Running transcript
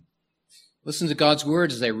Listen to God's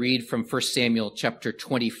word as I read from 1 Samuel chapter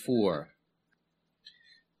 24.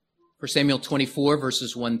 1 Samuel 24,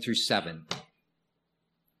 verses 1 through 7.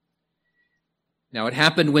 Now it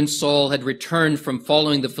happened when Saul had returned from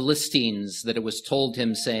following the Philistines that it was told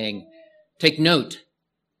him, saying, "Take note,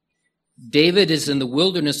 David is in the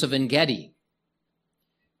wilderness of En-gedi."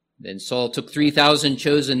 Then Saul took 3,000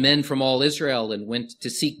 chosen men from all Israel and went to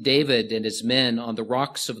seek David and his men on the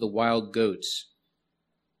rocks of the wild goats.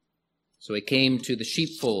 So he came to the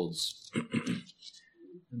sheepfolds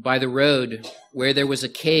by the road where there was a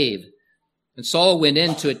cave, and Saul went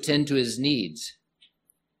in to attend to his needs.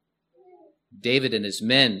 David and his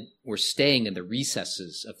men were staying in the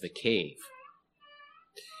recesses of the cave.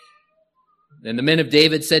 Then the men of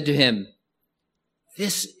David said to him,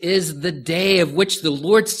 "This is the day of which the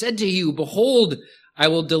Lord said to you, 'Behold, I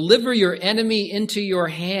will deliver your enemy into your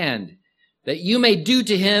hand, that you may do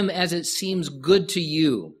to him as it seems good to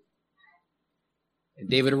you.' And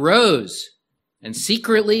David arose and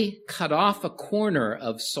secretly cut off a corner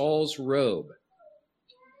of Saul's robe.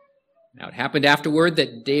 Now it happened afterward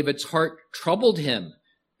that David's heart troubled him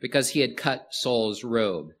because he had cut Saul's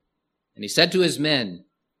robe. And he said to his men,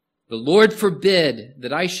 'The Lord forbid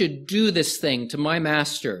that I should do this thing to my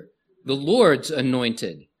master, the Lord's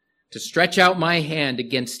anointed, to stretch out my hand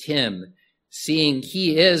against him, seeing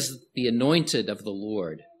he is the anointed of the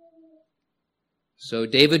Lord.' So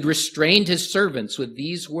David restrained his servants with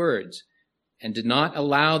these words and did not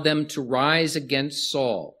allow them to rise against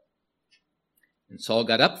Saul. And Saul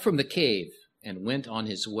got up from the cave and went on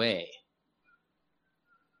his way."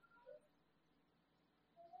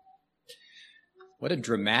 What a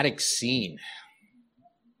dramatic scene.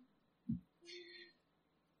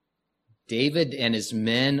 David and his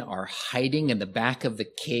men are hiding in the back of the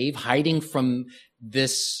cave, hiding from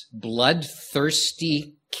this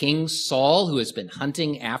bloodthirsty King Saul who has been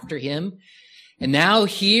hunting after him. And now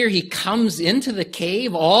here he comes into the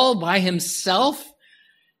cave all by himself,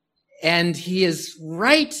 and he is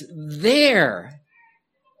right there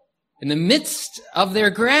in the midst of their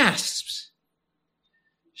grasps.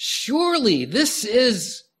 Surely this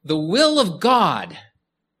is the will of God,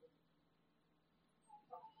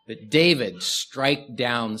 that David strike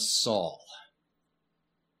down Saul.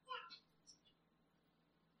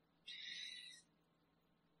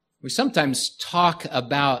 We sometimes talk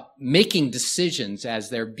about making decisions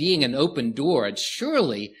as there being an open door, and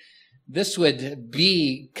surely this would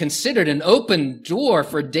be considered an open door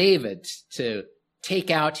for David to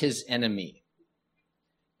take out his enemy.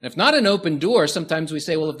 And if not an open door, sometimes we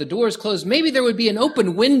say, well, if the door is closed, maybe there would be an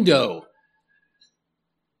open window.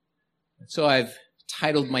 So I've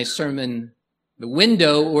titled my sermon, "The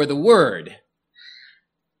Window or the Word."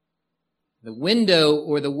 The window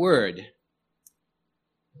or the word.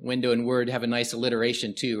 Window and word have a nice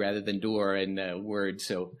alliteration too, rather than door and word.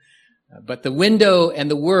 But the window and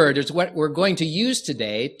the word is what we're going to use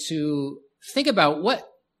today to think about what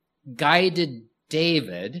guided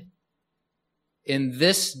David in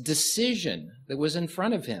this decision that was in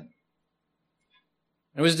front of him.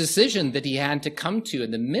 It was a decision that he had to come to in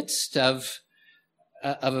the midst of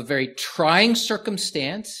a very trying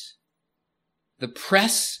circumstance, the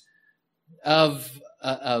press of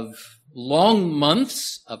long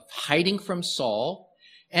months of hiding from Saul,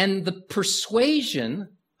 and the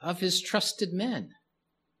persuasion of his trusted men.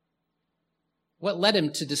 What led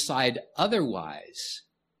him to decide otherwise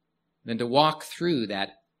than to walk through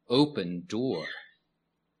that open door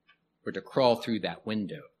or to crawl through that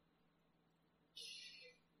window?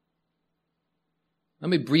 Let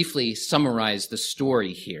me briefly summarize the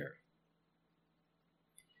story here.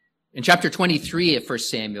 In chapter 23 of 1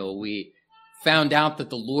 Samuel, we found out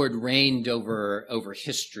that the Lord reigned over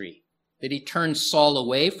history, that he turned Saul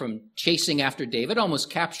away from chasing after David,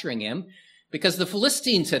 almost capturing him, because the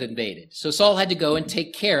Philistines had invaded. So Saul had to go and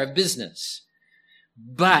take care of business.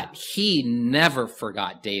 But he never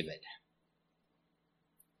forgot David.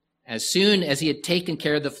 As soon as he had taken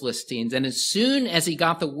care of the Philistines, and as soon as he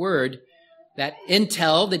got the word, that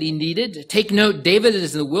intel that he needed, take note, David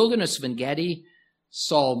is in the wilderness of En-gedi,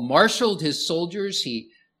 Saul marshaled his soldiers.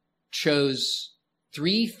 He chose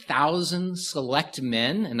 3,000 select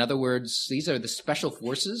men. In other words, these are the special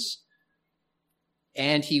forces.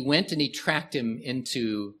 And he went and he tracked him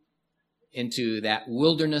into that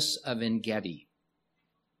wilderness of En-gedi.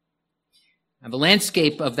 Now, the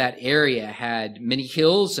landscape of that area had many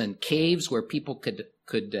hills and caves where people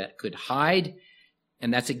could hide.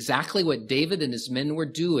 And that's exactly what David and his men were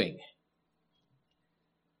doing.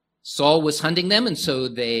 Saul was hunting them, and so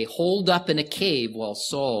they holed up in a cave while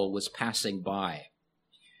Saul was passing by.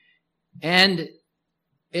 And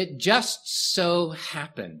it just so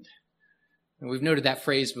happened And we've noted that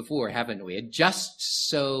phrase before, haven't we? It just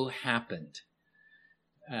so happened.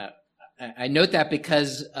 I note that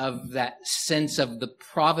because of that sense of the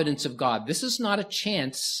providence of God. This is not a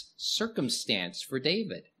chance circumstance for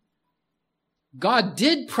David. God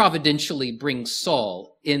did providentially bring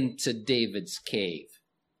Saul into David's cave.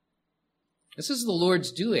 This is the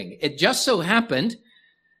Lord's doing. It just so happened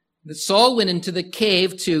that Saul went into the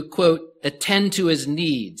cave to, quote, attend to his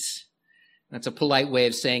needs. That's a polite way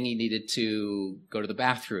of saying he needed to go to the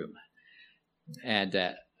bathroom.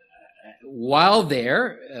 And while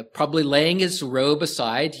there, probably laying his robe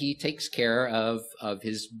aside, he takes care of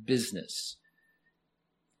his business.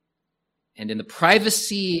 And in the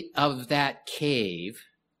privacy of that cave,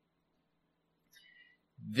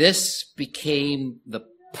 this became the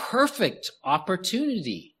perfect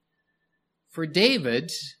opportunity for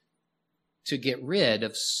David to get rid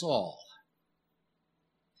of Saul.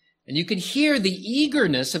 And you can hear the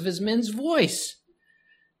eagerness of his men's voice.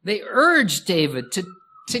 They urged David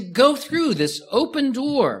to go through this open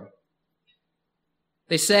door.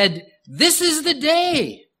 They said, "This is the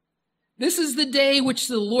day. This is the day which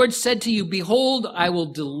the Lord said to you, behold, I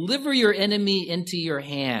will deliver your enemy into your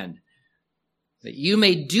hand, that you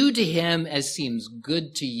may do to him as seems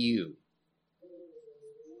good to you."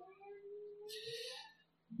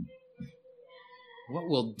 What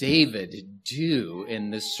will David do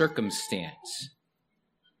in this circumstance?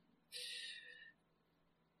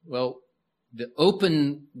 Well, the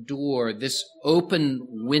open door, this open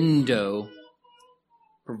window,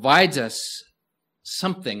 provides us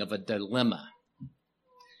something of a dilemma.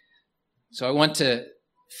 So I want to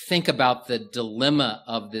think about the dilemma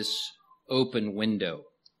of this open window.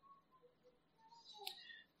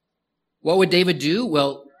 What would David do?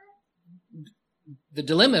 Well, the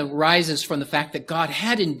dilemma arises from the fact that God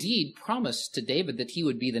had indeed promised to David that he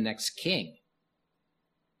would be the next king.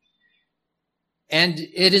 And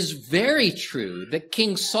it is very true that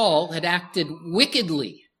King Saul had acted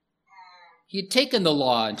wickedly. He had taken the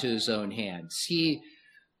law into his own hands. He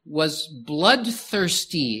was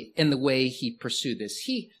bloodthirsty in the way he pursued this.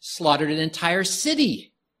 He slaughtered an entire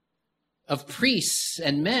city of priests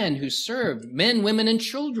and men who served, men, women, and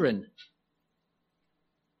children.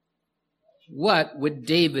 What would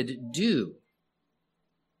David do?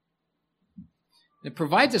 It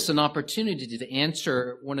provides us an opportunity to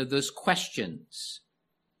answer one of those questions.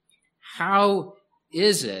 How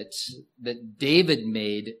is it that David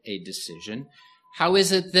made a decision? How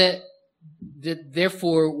is it that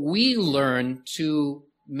therefore we learn to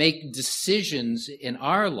make decisions in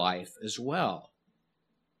our life as well?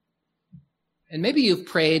 And maybe you've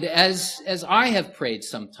prayed as I have prayed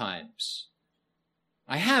sometimes.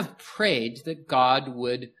 I have prayed that God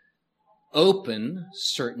would open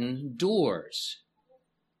certain doors.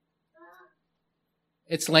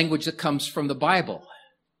 It's language that comes from the Bible.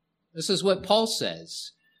 This is what Paul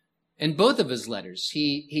says in both of his letters.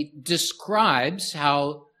 He describes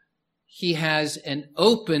how he has an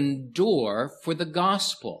open door for the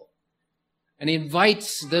gospel. And he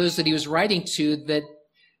invites those that he was writing to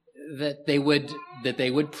that they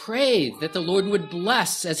would pray, that the Lord would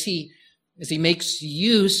bless as he makes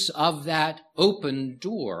use of that open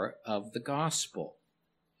door of the gospel.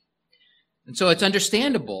 And so it's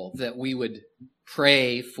understandable that we would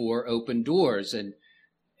pray for open doors, and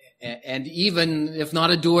even if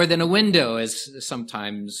not a door, then a window, as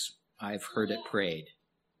sometimes I've heard it prayed.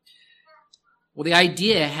 Well, the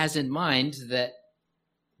idea has in mind that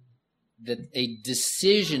a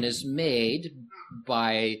decision is made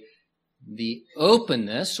by the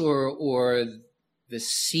openness or the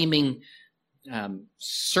seeming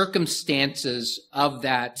circumstances of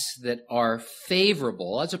that are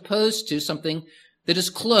favorable, as opposed to something that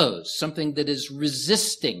is closed, something that is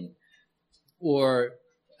resisting or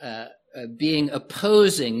being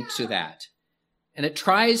opposing to that. And it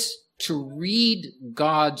tries to read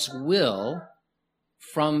God's will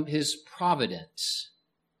from his providence.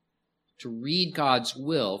 To read God's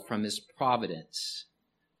will from his providence.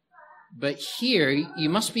 But here, you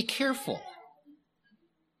must be careful.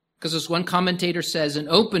 Because as one commentator says, an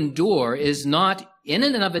open door is not in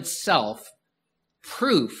and of itself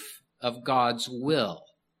proof of God's will.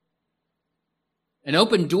 An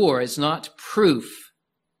open door is not proof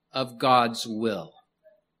of God's will.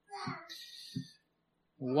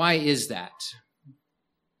 Why is that?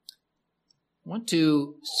 I want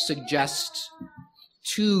to suggest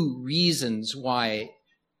two reasons why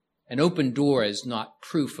an open door is not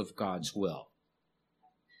proof of God's will.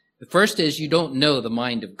 The first is you don't know the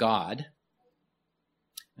mind of God.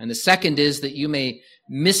 And the second is that you may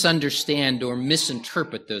misunderstand or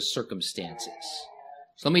misinterpret those circumstances.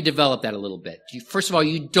 So let me develop that a little bit. First of all,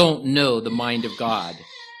 you don't know the mind of God.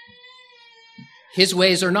 His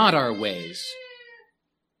ways are not our ways.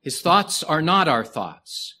 His thoughts are not our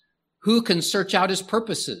thoughts. Who can search out his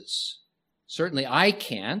purposes? Certainly I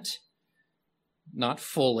can't, not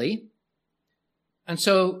fully. And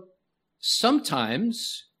so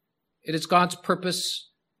sometimes it is God's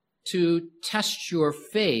purpose to test your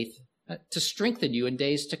faith, to strengthen you in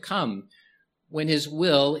days to come when his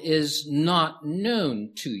will is not known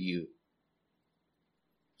to you.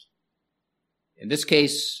 In this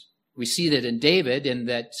case, we see that in David, in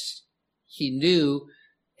that he knew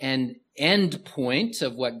an end point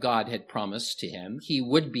of what God had promised to him. He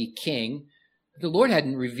would be king. The Lord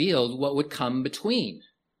hadn't revealed what would come between.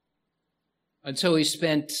 And so he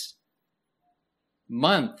spent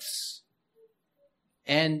months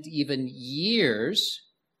and even years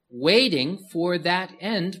waiting for that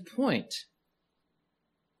end point.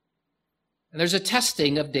 And there's a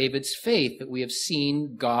testing of David's faith that we have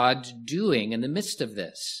seen God doing in the midst of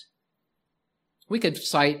this. We could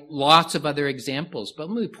cite lots of other examples, but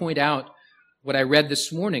let me point out what I read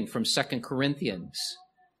this morning from 2 Corinthians,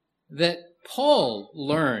 that Paul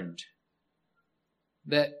learned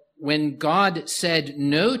that when God said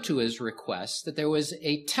no to his request, that there was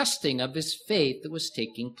a testing of his faith that was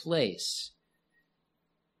taking place.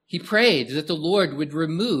 He prayed that the Lord would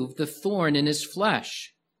remove the thorn in his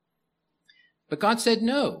flesh. But God said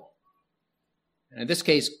no. And in this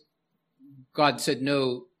case, God said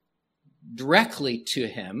no directly to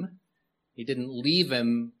him. He didn't leave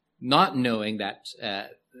him not knowing that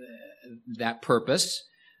purpose.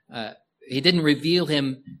 He didn't reveal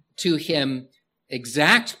to him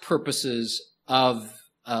exact purposes of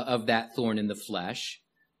that thorn in the flesh,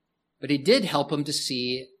 but he did help him to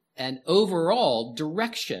see an overall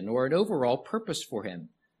direction or an overall purpose for him.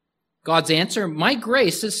 God's answer, my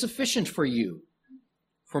grace is sufficient for you,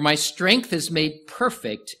 for my strength is made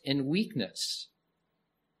perfect in weakness.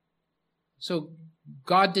 So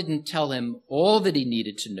God didn't tell him all that he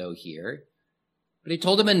needed to know here, but he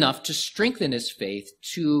told him enough to strengthen his faith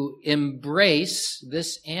to embrace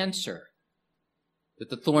this answer, that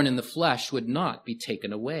the thorn in the flesh would not be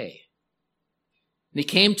taken away. And he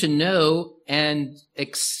came to know and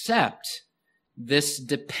accept this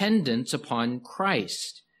dependence upon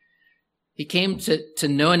Christ. He came to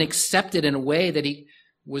know and accept it in a way that he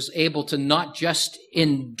was able to not just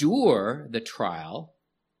endure the trial,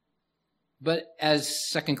 but as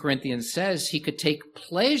 2 Corinthians says, he could take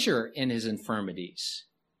pleasure in his infirmities.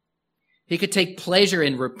 He could take pleasure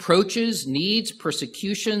in reproaches, needs,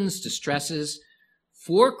 persecutions, distresses,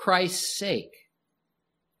 for Christ's sake.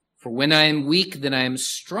 For when I am weak, then I am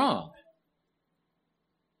strong.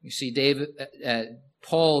 You see,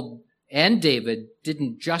 Paul and David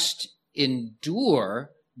didn't just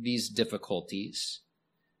endure these difficulties,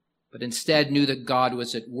 but instead knew that God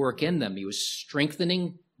was at work in them. He was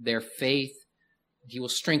strengthening their faith. He will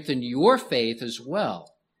strengthen your faith as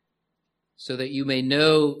well, so that you may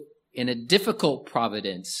know in a difficult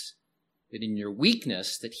providence that in your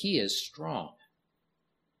weakness that he is strong.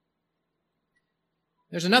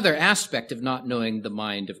 There's another aspect of not knowing the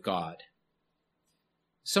mind of God.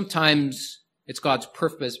 Sometimes it's God's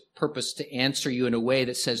purpose to answer you in a way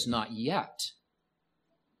that says, not yet.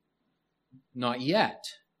 Not yet.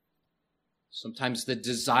 Sometimes the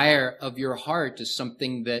desire of your heart is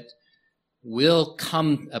something that will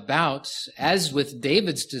come about, as with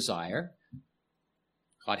David's desire.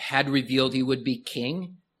 God had revealed he would be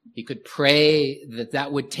king. He could pray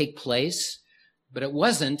that would take place, but it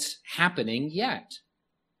wasn't happening yet.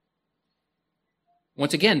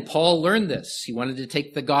 Once again, Paul learned this. He wanted to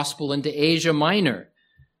take the gospel into Asia Minor,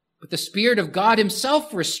 but the Spirit of God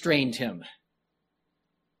himself restrained him.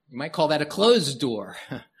 You might call that a closed door.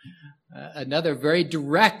 Another very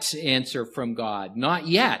direct answer from God. Not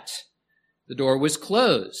yet. The door was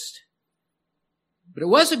closed. But it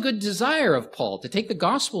was a good desire of Paul to take the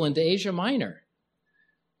gospel into Asia Minor.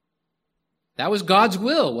 That was God's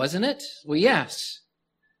will, wasn't it? Well, yes,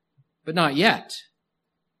 but not yet.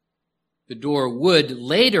 The door would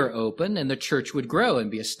later open and the church would grow and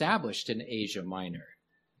be established in Asia Minor.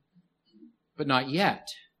 But not yet.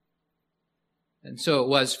 And so it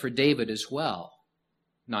was for David as well.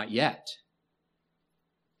 Not yet.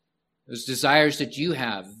 Those desires that you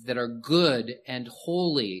have that are good and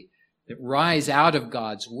holy, that rise out of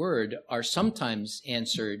God's word, are sometimes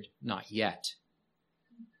answered not yet.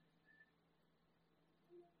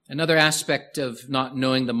 Another aspect of not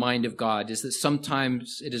knowing the mind of God is that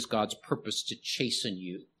sometimes it is God's purpose to chasten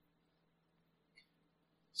you.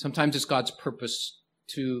 Sometimes it's God's purpose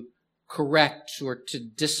to correct or to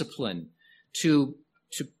discipline, to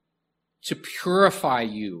to purify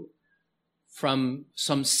you from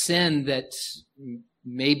some sin that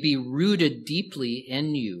may be rooted deeply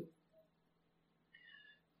in you.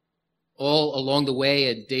 All along the way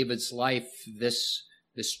in David's life, this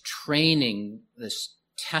training, this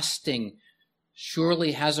testing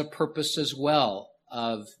surely has a purpose as well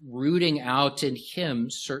of rooting out in him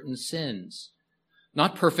certain sins.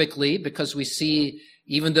 Not perfectly, because we see,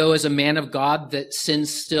 even though as a man of God, that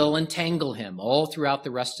sins still entangle him all throughout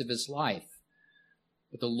the rest of his life.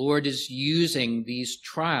 But the Lord is using these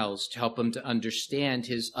trials to help him to understand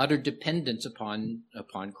his utter dependence upon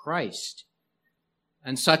Christ.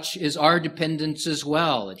 And such is our dependence as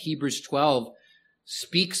well. And Hebrews 12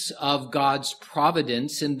 speaks of God's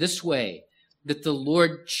providence in this way, that the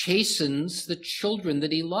Lord chastens the children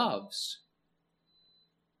that he loves.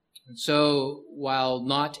 And so, while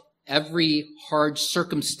not every hard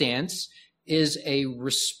circumstance is a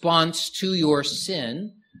response to your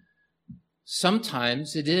sin,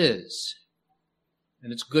 sometimes it is.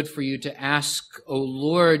 And it's good for you to ask, "O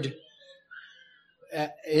Lord,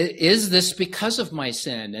 is this because of my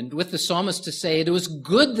sin?" And with the psalmist to say, "It was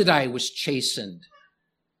good that I was chastened,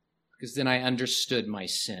 because then I understood my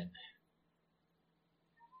sin."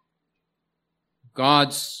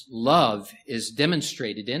 God's love is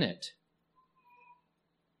demonstrated in it.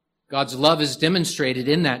 God's love is demonstrated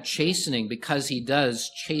in that chastening because he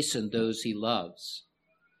does chasten those he loves.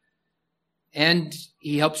 And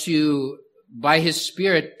he helps you by his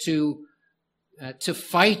Spirit to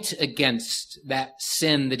fight against that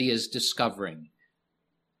sin that he is discovering.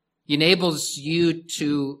 He enables you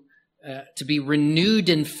to be renewed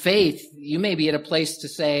in faith. You may be at a place to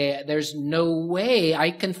say, "There's no way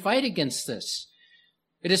I can fight against this.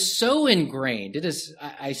 It is so ingrained.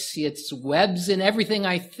 I see its webs in everything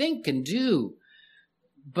I think and do."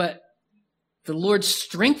 But the Lord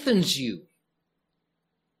strengthens you.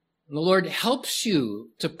 And the Lord helps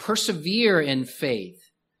you to persevere in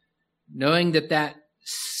faith, knowing that that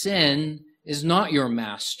sin is not your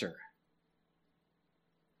master.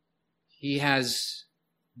 He has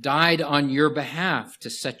died on your behalf to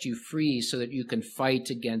set you free so that you can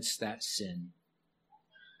fight against that sin.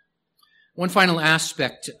 One final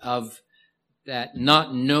aspect of that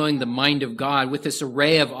not knowing the mind of God, with this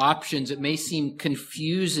array of options, it may seem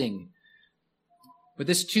confusing, but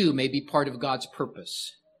this too may be part of God's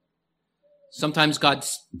purpose. Sometimes God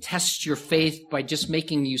tests your faith by just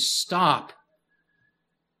making you stop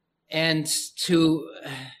and to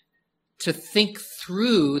think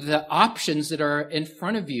through the options that are in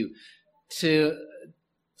front of you, to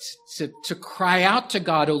cry out to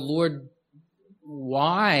God, "O Lord,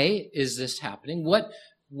 why is this happening?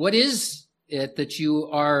 What is it that you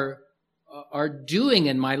are doing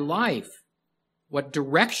in my life? What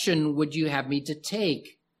direction would you have me to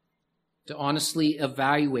take?" To honestly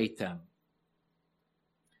evaluate them.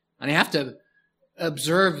 And I have to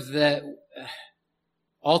observe that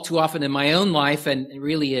all too often in my own life and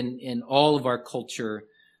really in all of our culture,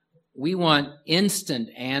 we want instant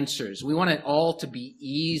answers. We want it all to be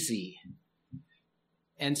easy.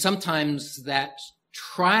 And sometimes that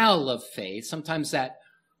trial of faith, sometimes that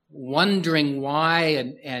wondering why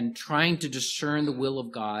and trying to discern the will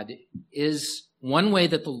of God is one way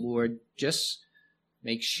that the Lord just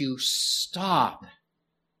makes you stop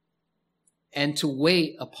and to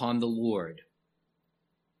wait upon the Lord.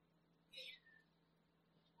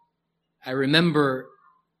 I remember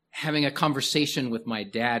having a conversation with my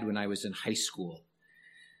dad when I was in high school.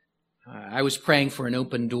 I was praying for an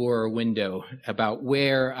open door or window about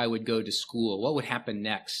where I would go to school, what would happen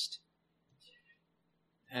next.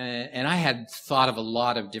 And I had thought of a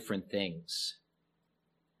lot of different things.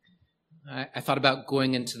 I thought about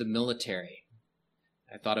going into the military.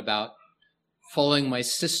 I thought about following my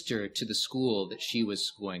sister to the school that she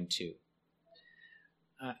was going to.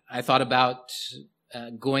 I thought about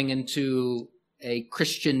going into a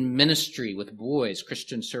Christian ministry with boys,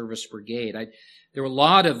 Christian Service Brigade. There were a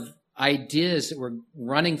lot of ideas that were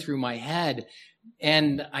running through my head,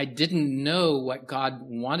 and I didn't know what God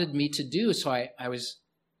wanted me to do. So I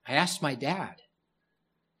asked my dad.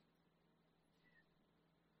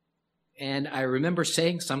 And I remember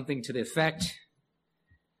saying something to the effect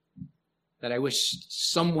that I wish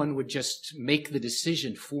someone would just make the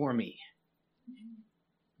decision for me.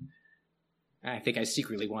 I think I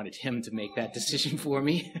secretly wanted him to make that decision for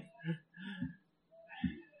me.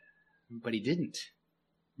 But he didn't.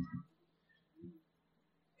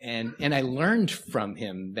 And I learned from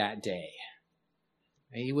him that day.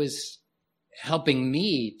 He was helping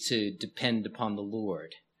me to depend upon the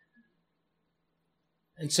Lord.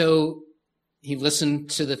 And so he listened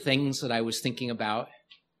to the things that I was thinking about.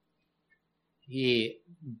 He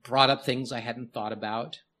brought up things I hadn't thought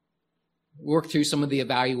about, worked through some of the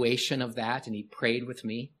evaluation of that, and he prayed with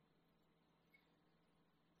me.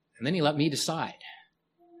 And then he let me decide.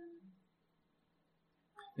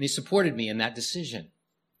 And he supported me in that decision.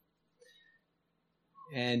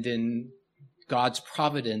 And in God's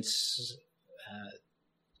providence,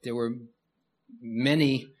 there were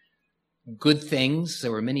many good things.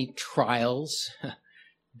 There were many trials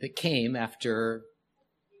that came after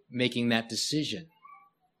making that decision.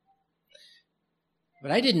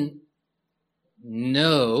 But I didn't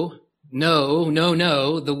know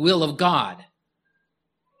the will of God.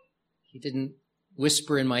 He didn't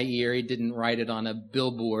whisper in my ear. He didn't write it on a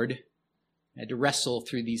billboard. I had to wrestle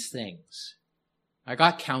through these things. I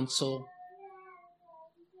got counsel.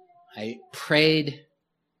 I prayed.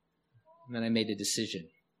 And then I made a decision.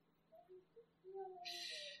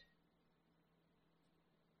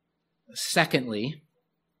 Secondly,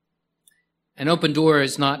 an open door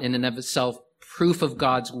is not in and of itself proof of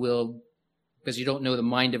God's will because you don't know the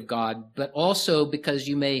mind of God, but also because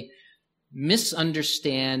you may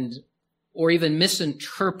misunderstand or even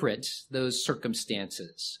misinterpret those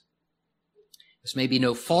circumstances. This may be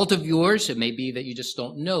no fault of yours. It may be that you just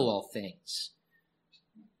don't know all things.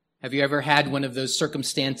 Have you ever had one of those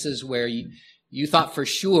circumstances where you thought for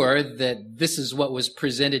sure that this is what was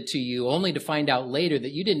presented to you, only to find out later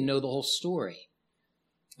that you didn't know the whole story?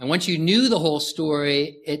 And once you knew the whole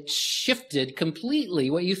story, it shifted completely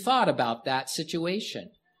what you thought about that situation.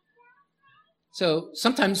 So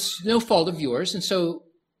sometimes no fault of yours, and so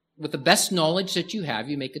with the best knowledge that you have,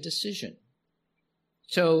 you make a decision.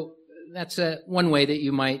 So that's one way that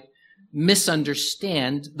you might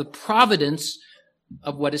misunderstand the providence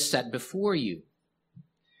of what is set before you.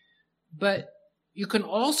 But you can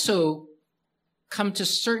also come to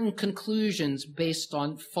certain conclusions based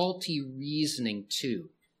on faulty reasoning too.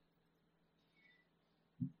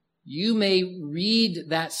 You may read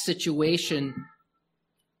that situation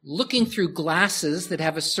looking through glasses that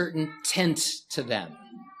have a certain tint to them.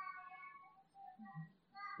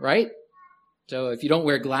 Right? So if you don't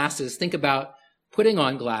wear glasses, think about putting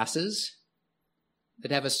on glasses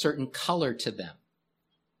that have a certain color to them.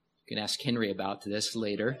 You can ask Henry about this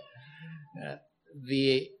later.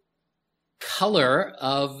 The color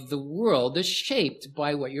of the world is shaped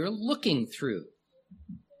by what you're looking through.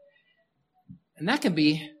 And that can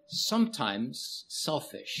be sometimes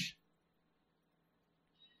selfish.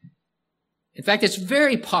 In fact, it's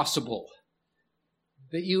very possible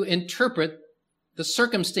that you interpret the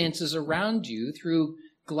circumstances around you through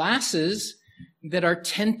glasses that are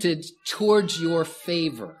tinted towards your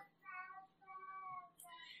favor.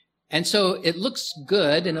 And so it looks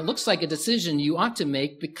good and it looks like a decision you ought to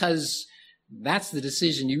make because that's the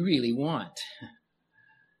decision you really want.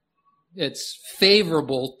 It's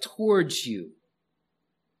favorable towards you.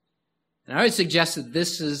 And I would suggest that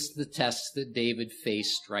this is the test that David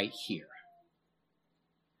faced right here.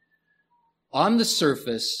 On the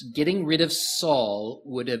surface, getting rid of Saul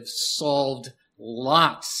would have solved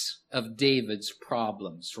lots of David's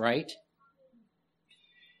problems, right?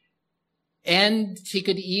 And he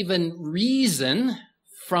could even reason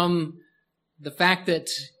from the fact that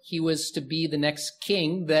he was to be the next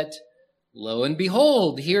king that, lo and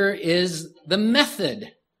behold, here is the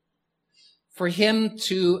method for him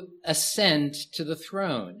to ascend to the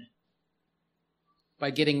throne by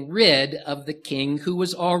getting rid of the king who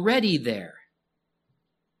was already there.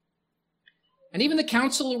 And even the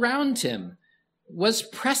council around him was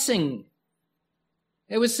pressing.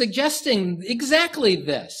 It was suggesting exactly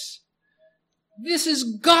this. This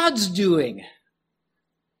is God's doing.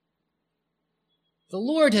 The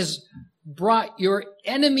Lord has brought your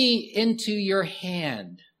enemy into your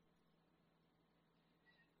hand.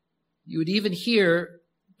 You would even hear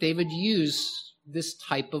David use this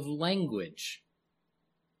type of language.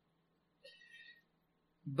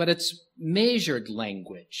 But it's measured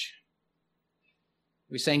language.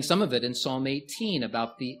 We sang some of it in Psalm 18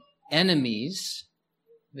 about the enemies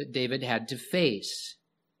that David had to face.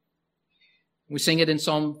 We sing it in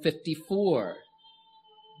Psalm 54.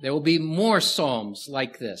 There will be more psalms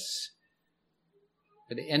like this.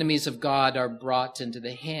 But the enemies of God are brought into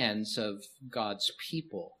the hands of God's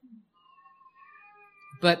people.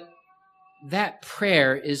 But that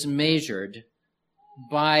prayer is measured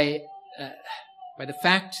by the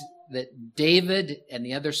fact that David and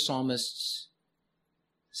the other psalmists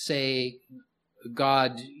say,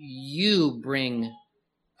 God, you bring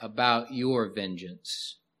about your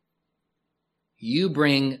vengeance. You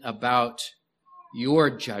bring about your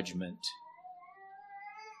judgment.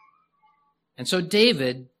 And so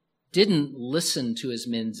David didn't listen to his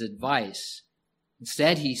men's advice.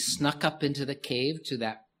 Instead, he snuck up into the cave to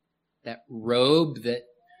that robe that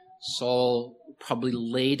Saul probably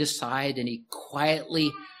laid aside, and he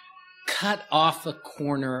quietly cut off a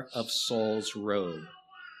corner of Saul's robe.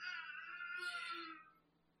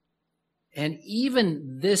 And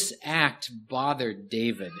even this act bothered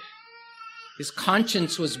David. His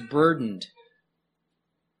conscience was burdened.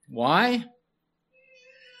 Why?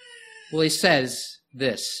 Well, he says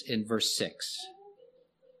this in verse 6.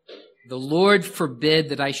 The Lord forbid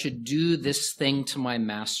that I should do this thing to my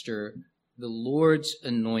master, the Lord's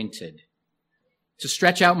anointed, to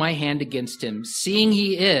stretch out my hand against him, seeing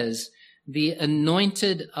he is the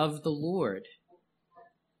anointed of the Lord.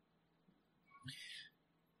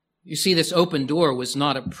 You see, this open door was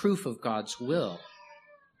not a proof of God's will.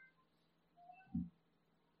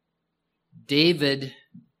 David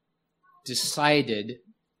decided,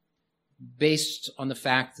 based on the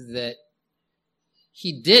fact that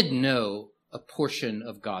he did know a portion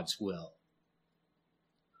of God's will.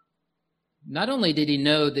 Not only did he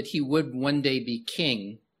know that he would one day be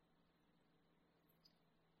king,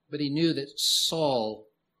 but he knew that Saul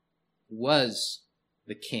was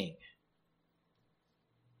the king,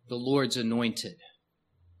 the Lord's anointed.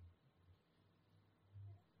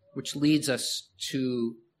 Which leads us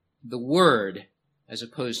to the word as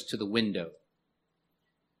opposed to the window.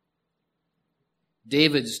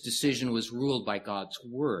 David's decision was ruled by God's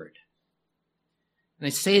word. And I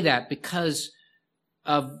say that because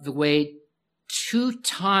of the way 2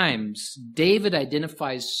 times David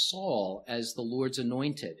identifies Saul as the Lord's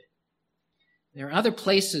anointed. There are other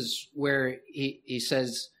places where he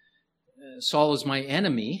says, Saul is my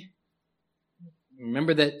enemy.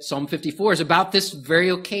 Remember that Psalm 54 is about this very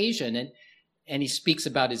occasion, and he speaks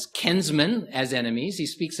about his kinsmen as enemies. He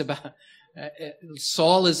speaks about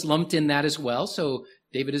Saul is lumped in that as well. So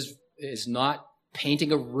David is not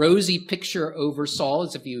painting a rosy picture over Saul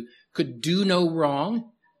as if he could do no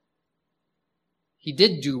wrong. He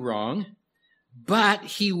did do wrong, but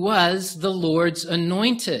he was the Lord's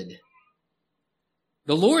anointed.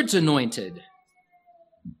 The Lord's anointed.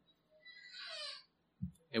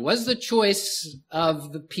 It was the choice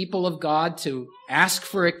of the people of God to ask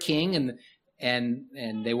for a king,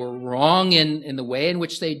 and they were wrong in the way in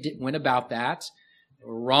which they went about that. They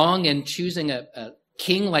were wrong in choosing a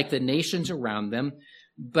king like the nations around them,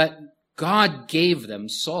 but God gave them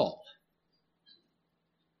Saul.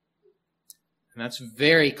 And that's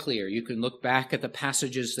very clear. You can look back at the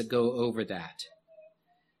passages that go over that.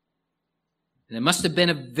 And it must have been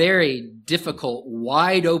a very difficult,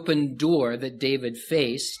 wide open door that David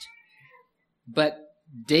faced, but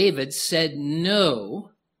David said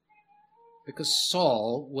no, because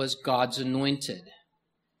Saul was God's anointed.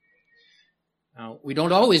 Now, we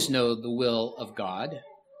don't always know the will of God,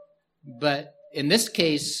 but in this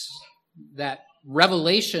case, that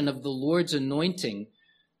revelation of the Lord's anointing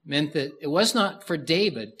meant that it was not for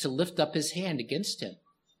David to lift up his hand against him.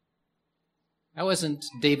 That wasn't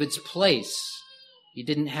David's place. He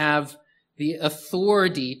didn't have the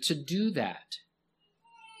authority to do that.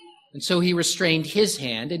 And so he restrained his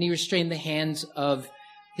hand, and he restrained the hands of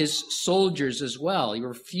his soldiers as well. He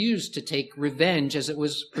refused to take revenge as it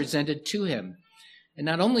was presented to him. And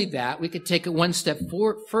not only that, we could take it one step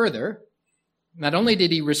further. Not only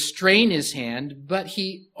did he restrain his hand, but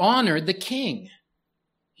he honored the king.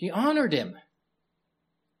 He honored him.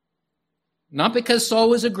 Not because Saul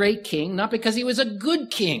was a great king, not because he was a good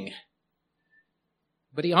king,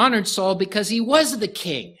 but he honored Saul because he was the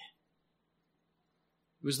king.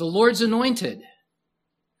 He was the Lord's anointed.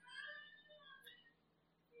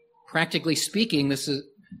 Practically speaking, this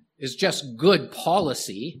is just good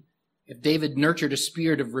policy. If David nurtured a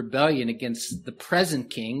spirit of rebellion against the present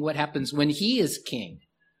king, what happens when he is king?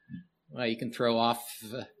 Well, you can throw off,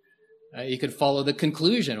 you could follow the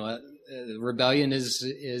conclusion. Well, rebellion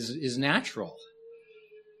is natural.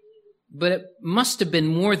 But it must have been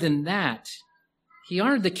more than that. He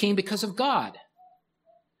honored the king because of God.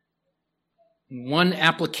 One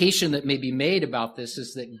application that may be made about this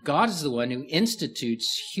is that God is the one who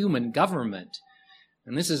institutes human government.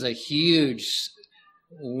 And this is a huge,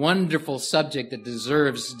 wonderful subject that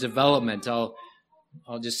deserves development. I'll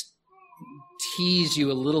just tease you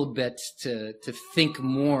a little bit to think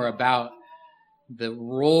more about the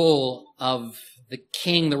role of the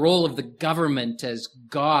king, the role of the government as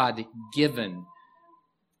God given,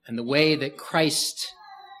 and the way that Christ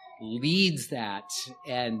leads that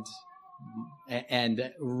and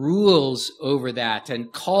rules over that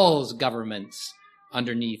and calls governments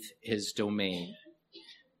underneath his domain.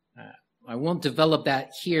 I won't develop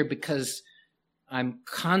that here because I'm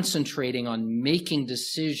concentrating on making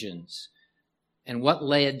decisions and what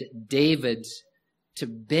led David to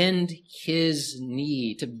bend his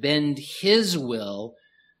knee, to bend his will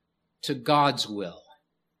to God's will.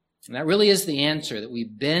 And that really is the answer, that we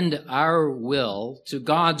bend our will to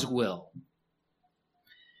God's will.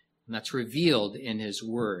 And that's revealed in his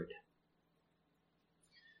word.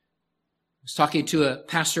 I was talking to a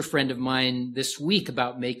pastor friend of mine this week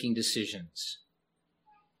about making decisions.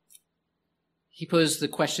 He posed the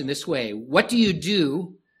question this way: what do you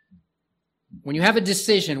do when you have a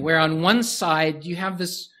decision where on one side you have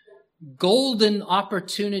this golden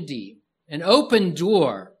opportunity, an open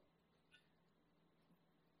door,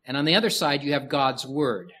 and on the other side you have God's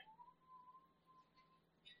word?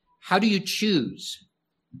 How do you choose?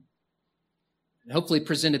 And hopefully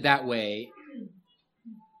presented that way,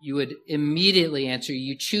 you would immediately answer,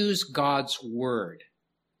 you choose God's word.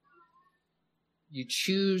 You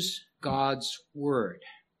choose God's word.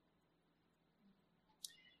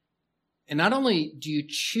 And not only do you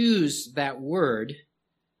choose that word,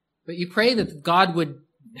 but you pray that God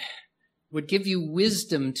would give you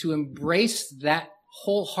wisdom to embrace that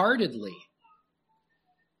wholeheartedly.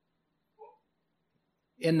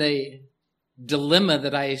 In the dilemma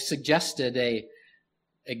that I suggested,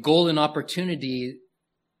 a golden opportunity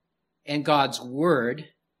and God's word,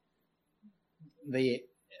 the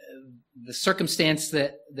circumstance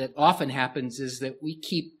that often happens is that we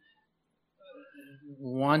keep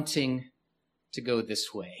wanting to go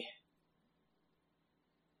this way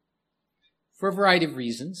for a variety of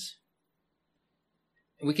reasons.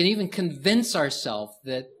 And we can even convince ourselves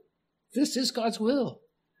that this is God's will.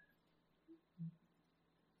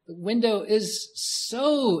 The window is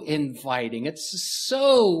so inviting. It's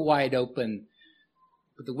so wide open.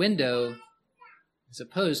 But the window is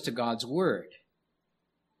opposed to God's word.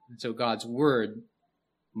 And so God's word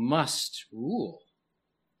must rule.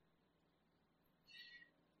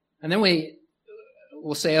 And then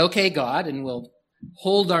we'll say, okay, God, and we'll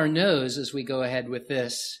hold our nose as we go ahead with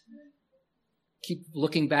this. Keep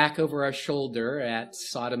looking back over our shoulder at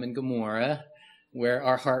Sodom and Gomorrah, where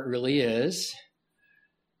our heart really is.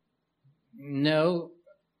 No,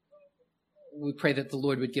 we pray that the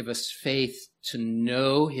Lord would give us faith to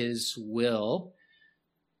know his will,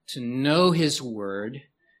 to know his word,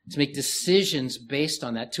 to make decisions based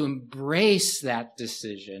on that, to embrace that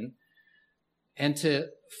decision, and to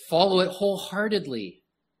follow it wholeheartedly.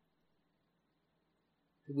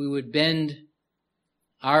 We would bend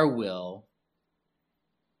our will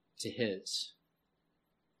to his.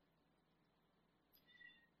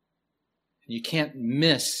 You can't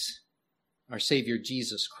miss our Savior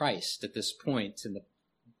Jesus Christ at this point in the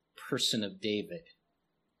person of David.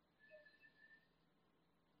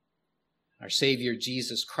 Our Savior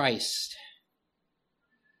Jesus Christ,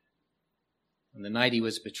 on the night he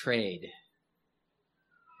was betrayed,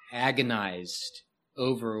 agonized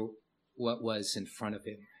over what was in front of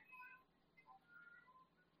him.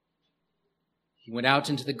 He went out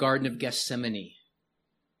into the Garden of Gethsemane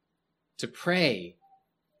to pray,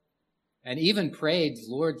 and even prayed,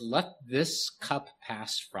 Lord, let this cup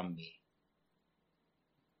pass from me.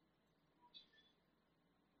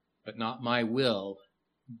 But not my will,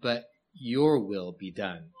 but your will be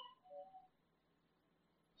done.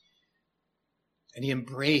 And he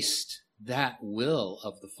embraced that will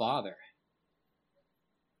of the Father.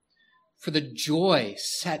 For the joy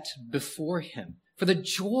set before him,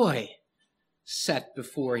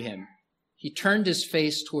 he turned his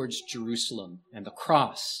face towards Jerusalem and the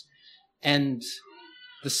cross and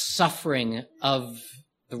the suffering of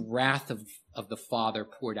the wrath of the Father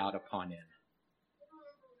poured out upon him.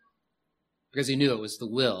 Because he knew it was the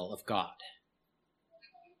will of God.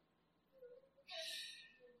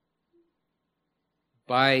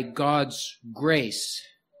 By God's grace,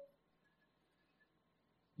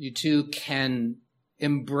 you too can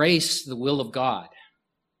embrace the will of God.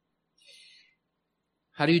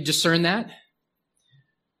 How do you discern that?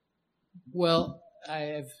 Well, I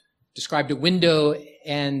have described a window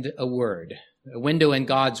and a word, a window and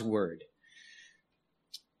God's word.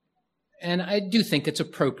 And I do think it's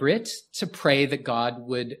appropriate to pray that God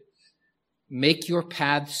would make your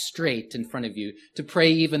path straight in front of you, to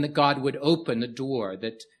pray even that God would open a door,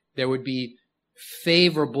 that there would be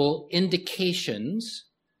favorable indications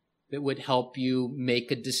that would help you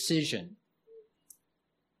make a decision.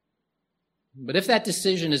 But if that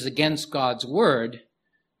decision is against God's word,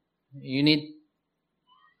 you need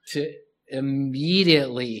to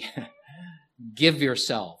immediately give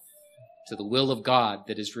yourself to the will of God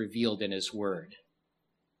that is revealed in his word.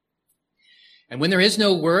 And when there is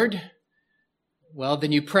no word, well,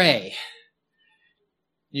 then you pray.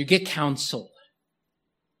 You get counsel.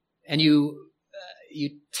 And you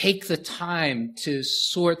take the time to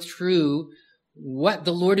sort through what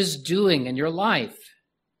the Lord is doing in your life.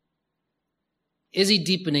 Is he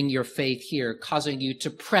deepening your faith here, causing you to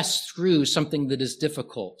press through something that is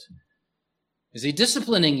difficult? Is he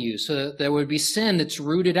disciplining you so that there would be sin that's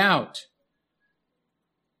rooted out?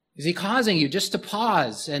 Is he causing you just to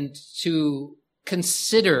pause and to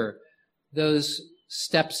consider those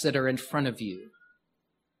steps that are in front of you?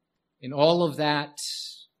 In all of that,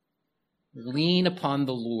 lean upon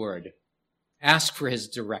the Lord. Ask for his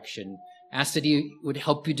direction. Ask that he would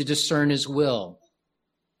help you to discern his will.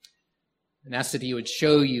 And ask that he would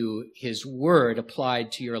show you his word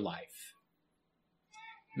applied to your life.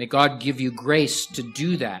 May God give you grace to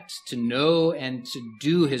do that, to know and to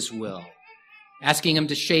do his will. Asking him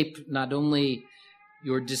to shape not only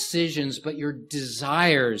your decisions, but your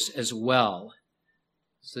desires as well,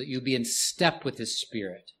 so that you'll be in step with his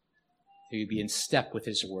Spirit, that you'll be in step with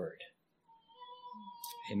his word.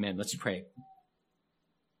 Amen. Let's pray.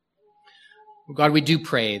 Well, God, we do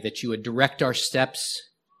pray that you would direct our steps.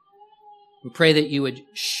 We pray that you would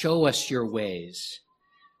show us your ways,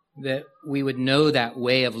 that we would know that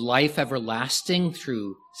way of life everlasting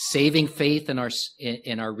through saving faith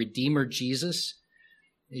in our Redeemer Jesus.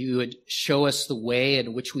 You would show us the way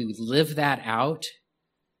in which we would live that out.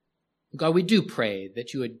 God, we do pray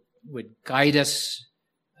that you would guide us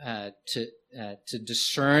to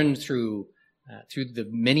discern through the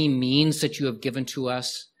many means that you have given to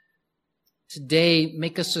us. Today,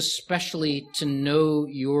 make us especially to know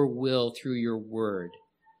your will through your word.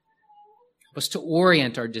 Help us to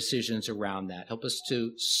orient our decisions around that. Help us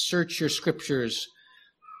to search your scriptures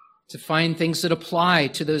to find things that apply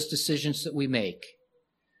to those decisions that we make.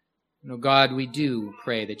 And, oh God, we do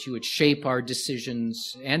pray that you would shape our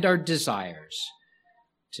decisions and our desires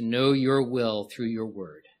to know your will through your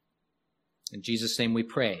word. In Jesus' name we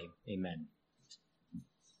pray. Amen.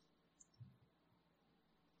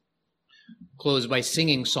 Close by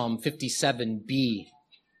singing Psalm 57b.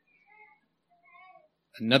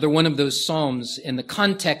 Another one of those psalms in the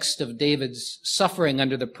context of David's suffering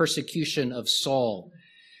under the persecution of Saul.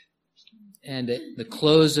 And the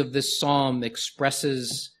close of this psalm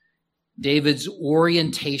expresses David's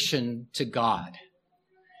orientation to God.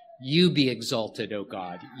 You be exalted, O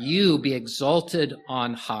God. You be exalted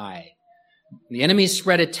on high. The enemy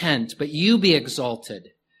spread a tent, but you be exalted.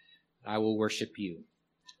 I will worship you.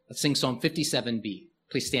 Let's sing Psalm 57b.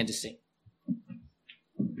 Please stand to sing.